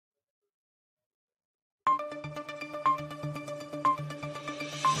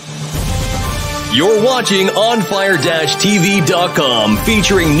You're watching OnFire-TV.com,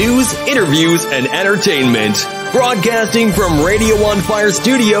 featuring news, interviews, and entertainment. Broadcasting from Radio On Fire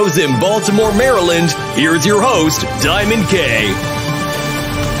Studios in Baltimore, Maryland, here's your host, Diamond K.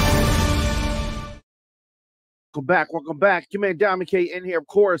 Welcome back. Your man Diamond K in here, of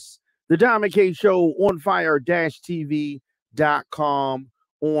course. The Diamond K Show, OnFire-TV.com,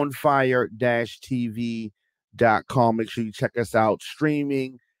 OnFire-TV.com. Make sure you check us out,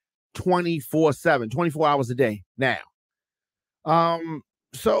 streaming 24/7, 24 hours a day now.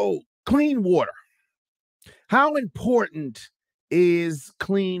 So clean water. How important is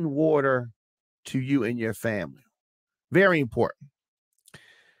clean water to you and your family? Very important.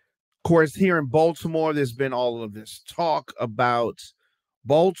 Of course, here in Baltimore, there's been all of this talk about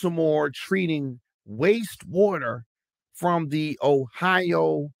Baltimore treating wastewater from the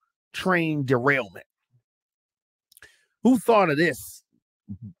Ohio train derailment. Who thought of this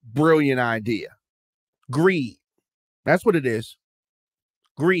brilliant idea? Greed. That's what it is.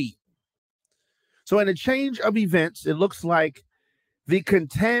 Greed. So in a change of events, it looks like the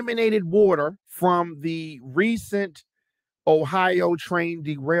contaminated water from the recent Ohio train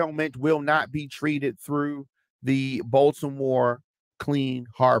derailment will not be treated through the Baltimore Clean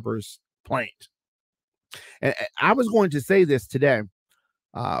Harbors plant. And I was going to say this today,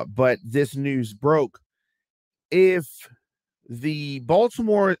 but this news broke. If the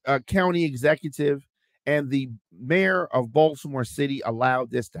Baltimore County executive and the mayor of Baltimore City allowed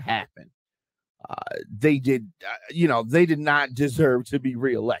this to happen, they did not deserve to be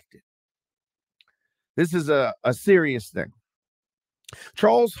reelected. This is a serious thing.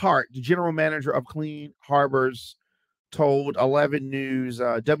 Charles Hart, the general manager of Clean Harbors, told 11 News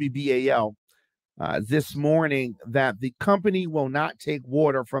WBAL this morning that the company will not take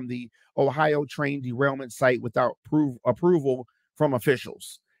water from the Ohio train derailment site without approval from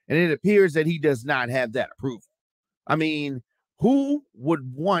officials. And it appears that he does not have that approval. I mean, who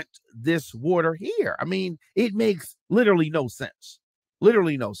would want this water here? I mean, it makes literally no sense.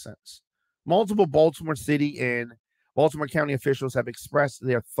 Literally no sense. Multiple Baltimore City and Baltimore County officials have expressed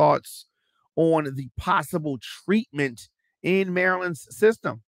their thoughts on the possible treatment in Maryland's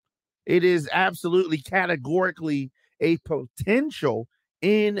system. It is absolutely categorically a potential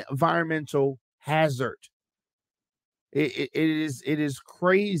environmental hazard. It is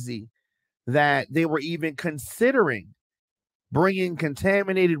crazy that they were even considering bringing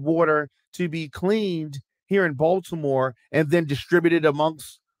contaminated water to be cleaned here in Baltimore and then distributed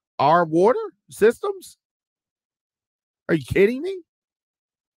amongst our water systems. Are you kidding me?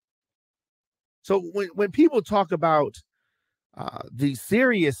 So when people talk about the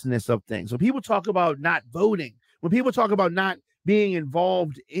seriousness of things, when people talk about not voting, when people talk about not being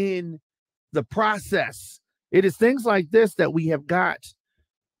involved in the process, it is things like this that we have got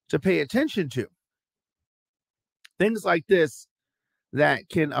to pay attention to. Things like this that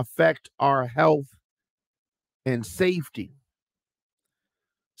can affect our health and safety.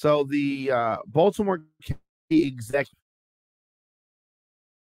 So the Baltimore County executive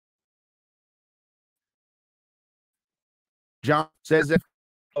John says that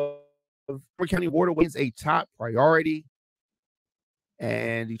Baltimore County waterway is a top priority.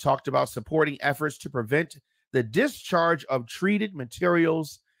 And he talked about supporting efforts to prevent the discharge of treated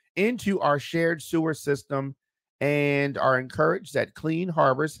materials into our shared sewer system, and are encouraged that Clean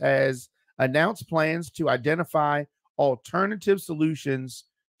Harbors has announced plans to identify alternative solutions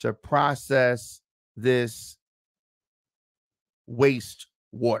to process this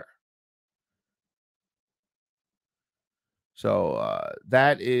wastewater. So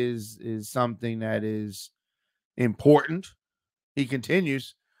that is something that is important. He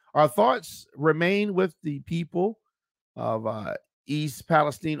continues, our thoughts remain with the people of East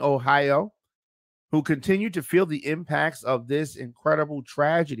Palestine, Ohio, who continue to feel the impacts of this incredible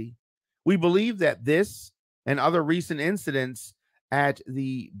tragedy. We believe that this and other recent incidents at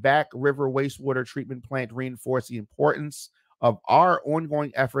the Back River wastewater treatment plant reinforce the importance of our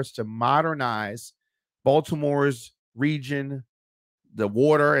ongoing efforts to modernize Baltimore's region, the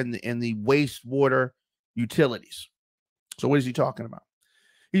water and the wastewater utilities. So what is he talking about?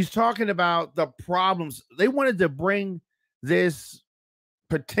 He's talking about the problems. They wanted to bring this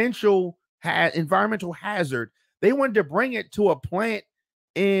potential environmental hazard. They wanted to bring it to a plant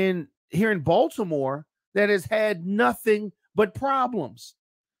here in Baltimore that has had nothing but problems,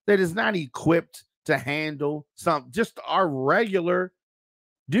 that is not equipped to handle just our regular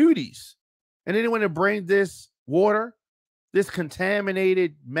duties. And then they want to bring this water, this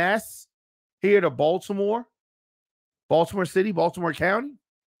contaminated mess here to Baltimore City, Baltimore County.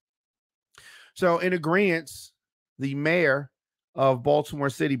 So in agreement, the mayor of Baltimore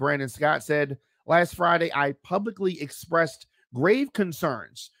City, Brandon Scott, said, Last Friday, I publicly expressed grave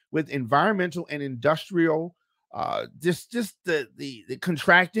concerns with environmental and industrial, the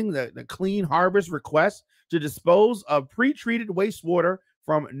contracting, the Clean Harbors request to dispose of pre-treated wastewater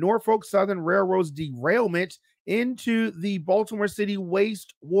from Norfolk Southern Railroad's derailment into the Baltimore City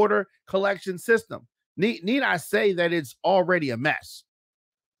wastewater collection system. Need I say that it's already a mess?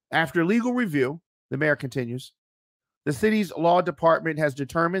 After legal review, the mayor continues, the city's law department has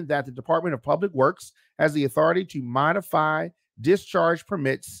determined that the Department of Public Works has the authority to modify discharge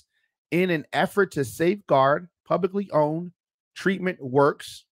permits in an effort to safeguard publicly owned treatment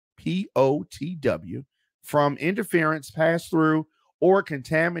works, POTW, from interference, pass-through, or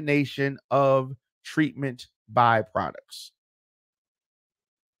contamination of treatment byproducts.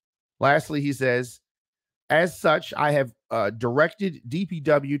 Lastly, he says, as such, I have directed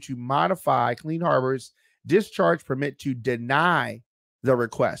DPW to modify Clean Harbors discharge permit to deny the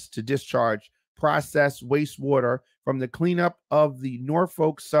request to discharge processed wastewater from the cleanup of the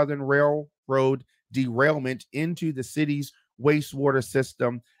Norfolk Southern Railroad derailment into the city's wastewater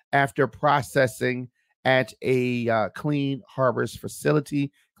system after processing at a Clean Harbors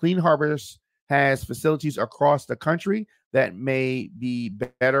facility. Clean Harbors has facilities across the country that may be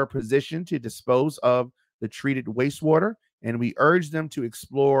better positioned to dispose of the treated wastewater, and we urge them to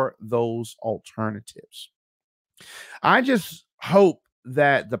explore those alternatives. I just hope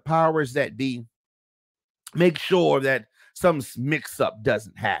that the powers that be make sure that some mix-up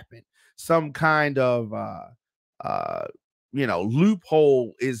doesn't happen. Some kind of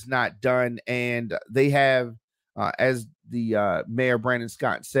loophole is not done, and they have, as the Mayor Brandon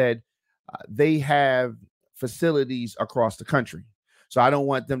Scott said, they have facilities across the country. So I don't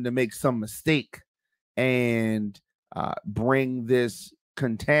want them to make some mistake and bring this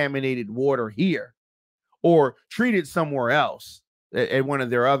contaminated water here or treat it somewhere else at one of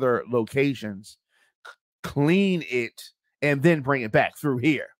their other locations, clean it, and then bring it back through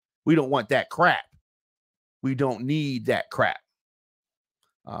here. We don't want that crap. We don't need that crap.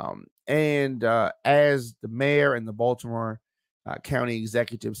 As the mayor and the Baltimore County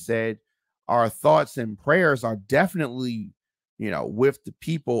executive said, our thoughts and prayers are definitely, with the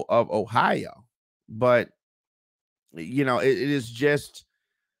people of Ohio. But, it is just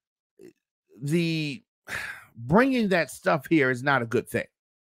the bringing that stuff here is not a good thing.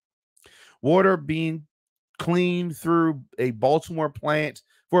 Water being cleaned through a Baltimore plant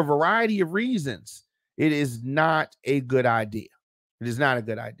for a variety of reasons, it is not a good idea. It is not a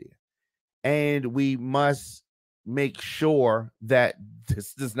good idea. And we must make sure that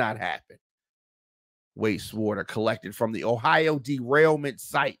this does not happen. Wastewater collected from the Ohio derailment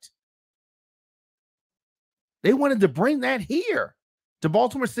site. They wanted to bring that here to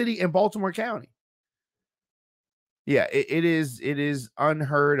Baltimore City and Baltimore County. Yeah, it is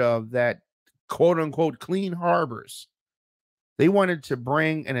unheard of that quote unquote Clean Harbors. They wanted to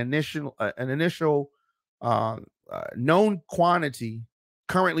bring an initial known quantity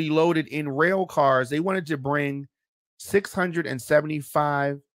currently loaded in rail cars. They wanted to bring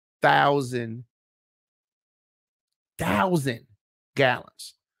 675,000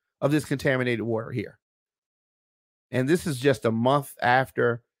 gallons of this contaminated water here. And this is just a month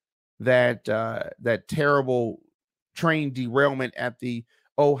after that terrible train derailment at the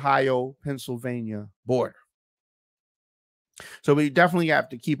Ohio-Pennsylvania border. So we definitely have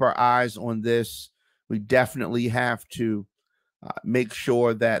to keep our eyes on this. We definitely have to make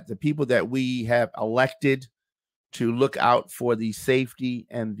sure that the people that we have elected to look out for the safety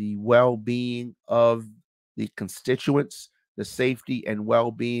and the well-being of the constituents, the safety and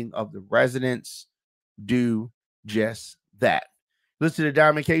well-being of the residents, do just that. Listen to the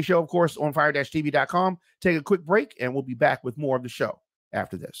Diamond K Show, of course, on ONFIRE-TV.com. Take a quick break, and we'll be back with more of the show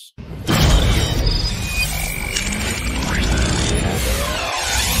after this.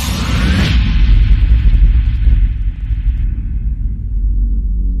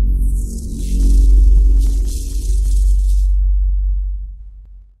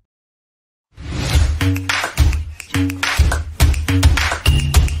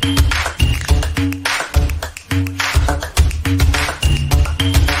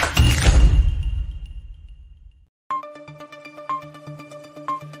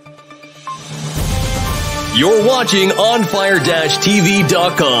 You're watching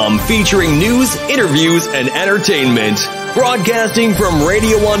OnFire-TV.com, featuring news, interviews, and entertainment. Broadcasting from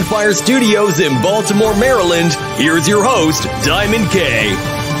Radio On Fire Studios in Baltimore, Maryland, here's your host, Diamond K.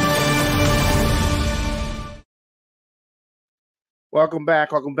 Welcome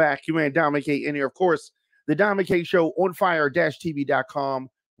back. Welcome back. You and Diamond K in here. Of course, the Diamond K Show on OnFire-TV.com,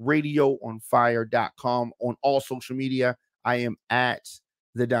 RadioOnFire.com, on all social media. I am at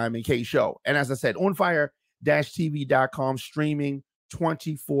The Diamond K Show. And as I said, ONFIRE-TV.com, streaming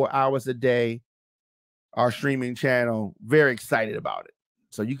 24 hours a day. Our streaming channel, very excited about it.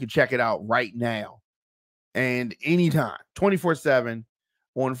 So you can check it out right now and anytime, 24/7,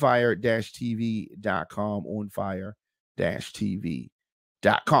 ONFIRE-TV.com,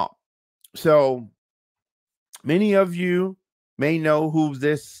 ONFIRE-TV.com. So many of you may know who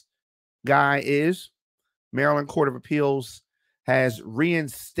this guy is. Maryland Court of Appeals has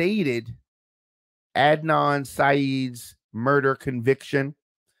reinstated Adnan Syed's murder conviction.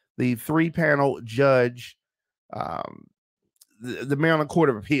 The 3-panel judge, the Maryland Court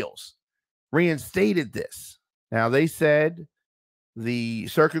of Appeals, reinstated this. Now, they said the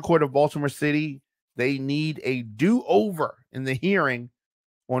Circuit Court of Baltimore City, they need a do-over in the hearing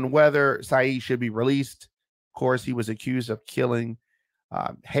on whether Syed should be released. Of course, he was accused of killing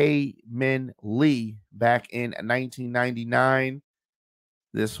Hae Min Lee back in 1999.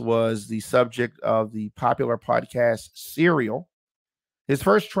 This was the subject of the popular podcast Serial. His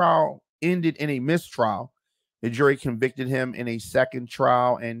first trial ended in a mistrial. The jury convicted him in a second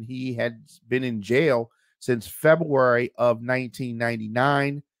trial, and he had been in jail since February of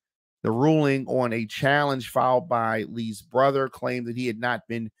 1999. The ruling on a challenge filed by Lee's brother claimed that he had not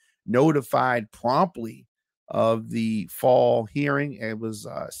been notified promptly of the fall hearing. It was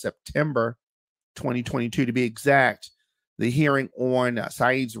September 2022 to be exact. The hearing on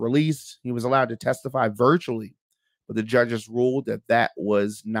Syed's release, he was allowed to testify virtually, but the judges ruled that that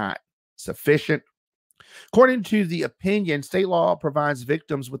was not sufficient. According to the opinion, state law provides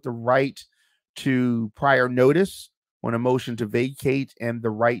victims with the right to prior notice on a motion to vacate and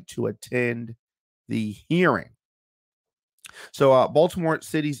the right to attend the hearing. So Baltimore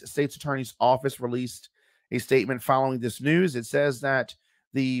City's State's Attorney's Office released a statement following this news. It says that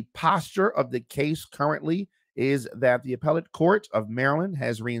the posture of the case currently is that the Appellate Court of Maryland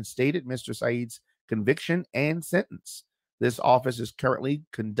has reinstated Mr. Syed's conviction and sentence. This office is currently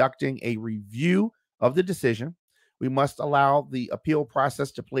conducting a review of the decision. We must allow the appeal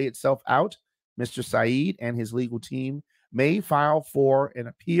process to play itself out. Mr. Syed and his legal team may file for an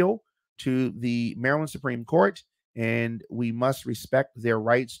appeal to the Maryland Supreme Court, and we must respect their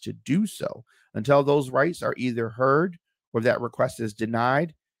rights to do so. Until those rights are either heard or that request is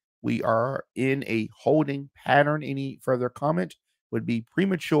denied, we are in a holding pattern. Any further comment would be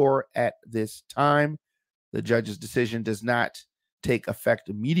premature at this time. The judge's decision does not take effect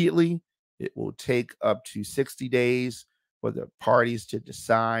immediately. It will take up to 60 days for the parties to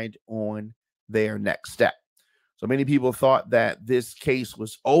decide on their next step. So many people thought that this case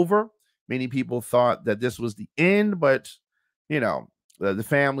was over. Many people thought that this was the end, but, you know, the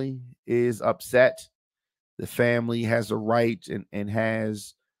family is upset. The family has a right and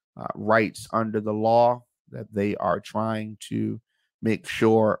has rights under the law that they are trying to make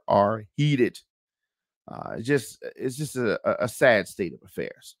sure are heeded. It's just a sad state of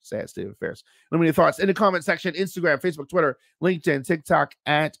affairs. Sad state of affairs. Let me know your thoughts in the comment section. Instagram, Facebook, Twitter, LinkedIn, TikTok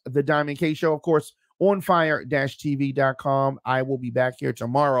at The Diamond K Show. Of course, ONFIRE-TV.com. I will be back here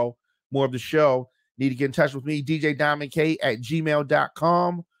tomorrow. More of the show. Need to get in touch with me,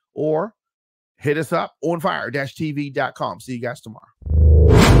 djdiamondk@gmail.com, or hit us up, ONFIRE-TV.com. See you guys tomorrow.